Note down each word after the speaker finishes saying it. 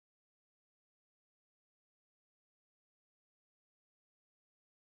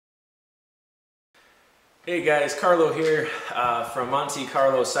Hey guys, Carlo here from Monte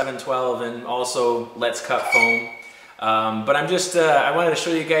Carlo 712 and also Let's Cut Foam. But I wanted to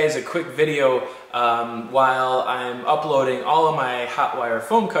show you guys a quick video while I'm uploading all of my hot wire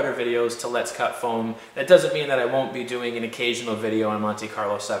foam cutter videos to Let's Cut Foam. That doesn't mean that I won't be doing an occasional video on Monte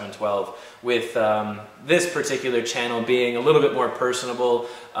Carlo 712, with this particular channel being a little bit more personable,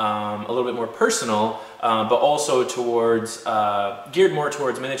 a little bit more personal, but also towards geared more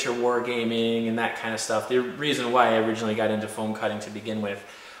towards miniature wargaming and that kind of stuff. The reason why I originally got into foam cutting to begin with.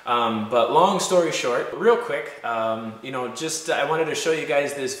 But long story short, real quick, I wanted to show you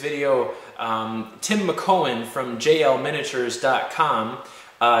guys this video. Tim Maccowan from jlminiatures.com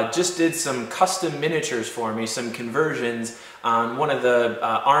just did some custom miniatures for me, some conversions on one of the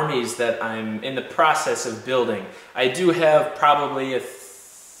armies that I'm in the process of building. I do have probably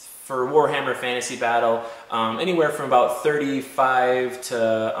for Warhammer Fantasy Battle, anywhere from about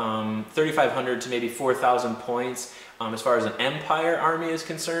 3,500 to maybe 4,000 points as far as an Empire army is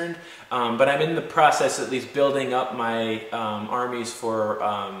concerned. But I'm in the process at least building up my armies for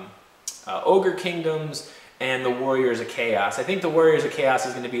Ogre Kingdoms and the Warriors of Chaos. I think the Warriors of Chaos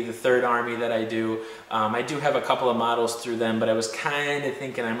is going to be the third army that I do. I do have a couple of models through them, but I was kind of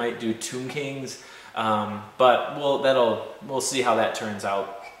thinking I might do Tomb Kings. But we'll see how that turns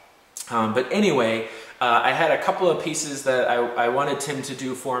out. But anyway, I had a couple of pieces that I wanted Tim to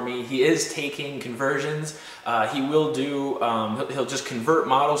do for me. He is taking conversions. He will do, he'll just convert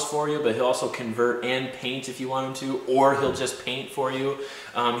models for you, but he'll also convert and paint if you want him to, or he'll just paint for you.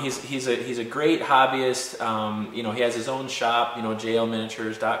 He's a great hobbyist. He has his own shop,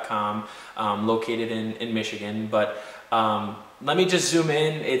 jlminiatures.com, located in Michigan. But let me just zoom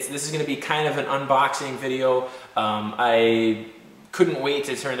in. This is going to be kind of an unboxing video. I couldn't wait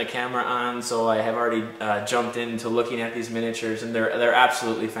to turn the camera on, so I have already jumped into looking at these miniatures, and they're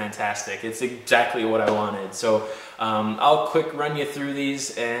absolutely fantastic. It's exactly what I wanted. So I'll quick run you through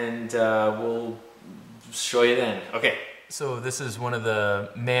these, and we'll show you then. Okay. So this is one of the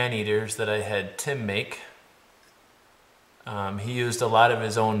man-eaters that I had Tim make. He used a lot of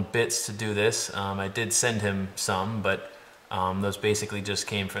his own bits to do this. I did send him some, but those basically just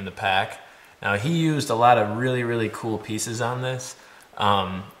came from the pack. Now, he used a lot of really cool pieces on this.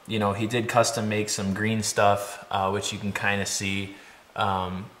 He did custom make some green stuff, which you can kind of see.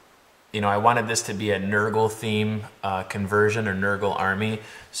 I wanted this to be a Nurgle theme conversion, or Nurgle army.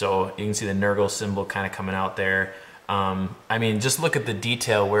 So you can see the Nurgle symbol kind of coming out there. Just look at the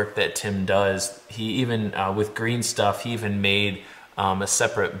detail work that Tim does. He even, with green stuff, he even made a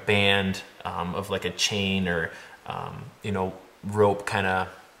separate band of like a chain or, rope kind of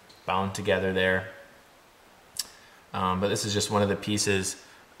bound together there. But this is just one of the pieces.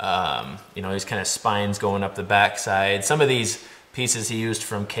 These kind of spines going up the backside. Some of these pieces he used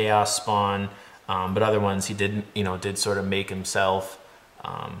from Chaos Spawn, but other ones he did sort of make himself.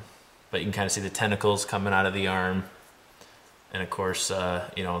 But you can kind of see the tentacles coming out of the arm, and of course,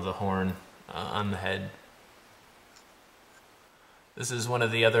 the horn on the head. This is one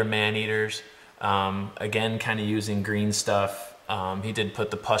of the other man-eaters. Again, kind of using green stuff. He did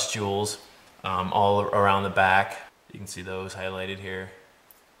put the pustules all around the back. You can see those highlighted here.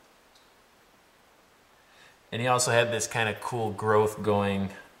 And he also had this kind of cool growth going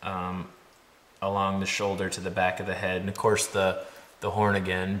along the shoulder to the back of the head. And of course the horn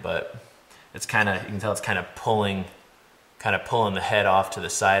again, but it's kind of, you can tell it's kind of pulling the head off to the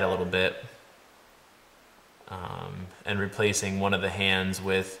side a little bit. And replacing one of the hands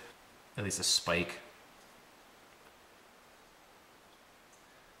with at least a spike.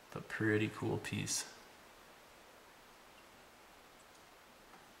 But pretty cool piece.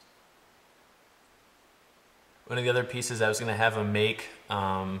 One of the other pieces I was going to have him make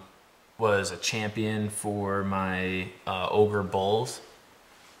was a champion for my Ogre Bulls.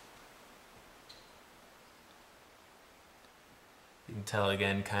 You can tell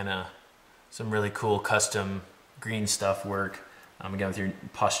again, kind of some really cool custom green stuff work. Again with your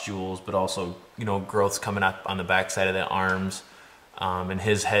pustules, but also growths coming up on the back side of the arms. And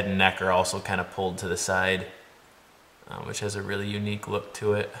his head and neck are also kind of pulled to the side, which has a really unique look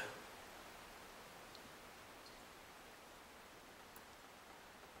to it.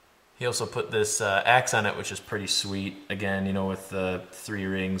 He also put this axe on it, which is pretty sweet. Again, with the 3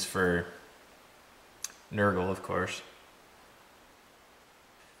 rings for Nurgle, of course.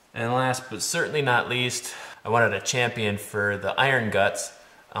 And last but certainly not least, I wanted a champion for the Iron Guts.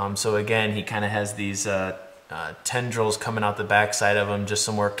 So again, he kind of has these tendrils coming out the backside of them, just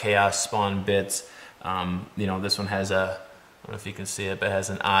some more Chaos Spawn bits. This one has I don't know if you can see it, but it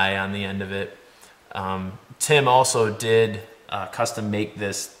has an eye on the end of it. Tim also did custom make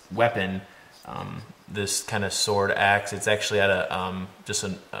this weapon this kind of sword axe. It's actually out of just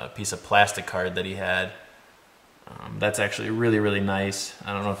a piece of plastic card that he had. That's actually really, really nice.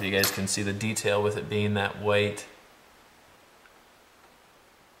 I don't know if you guys can see the detail with it being that white.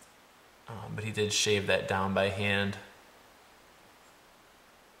 But he did shave that down by hand.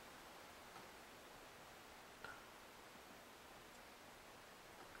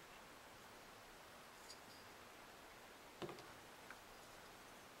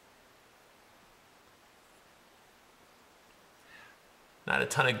 Not a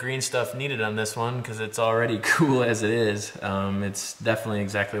ton of green stuff needed on this one because it's already cool as it is. It's definitely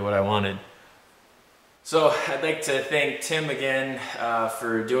exactly what I wanted. So I'd like to thank Tim again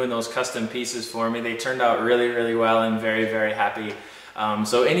for doing those custom pieces for me. They turned out really, really well. I'm very, very happy.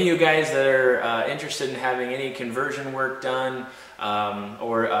 So any of you guys that are interested in having any conversion work done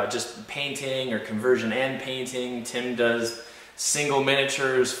or just painting or conversion and painting, Tim does single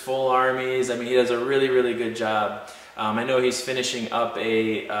miniatures, full armies. I mean, he does a really, really good job. I know he's finishing up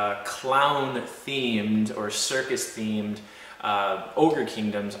a clown-themed or circus-themed Ogre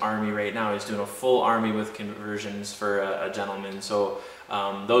Kingdoms army right now. He's doing a full army with conversions for a gentleman. So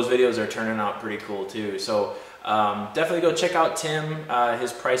those videos are turning out pretty cool too. So definitely go check out Tim.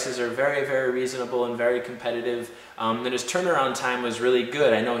 His prices are very, very reasonable and very competitive. And his turnaround time was really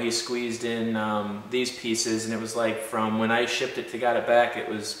good. I know he squeezed in these pieces, and it was like from when I shipped it to got it back, it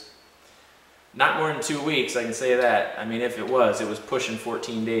was not more than 2 weeks, I can say that. I mean, if it was pushing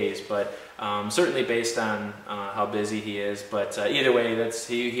 14 days, but certainly based on how busy he is. But either way,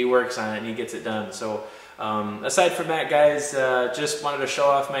 he works on it and he gets it done. So aside from that, guys, just wanted to show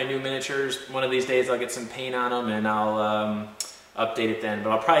off my new miniatures. One of these days I'll get some paint on them and I'll update it then.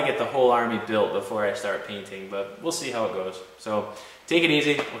 But I'll probably get the whole army built before I start painting, but we'll see how it goes. So take it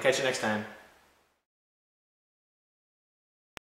easy. We'll catch you next time.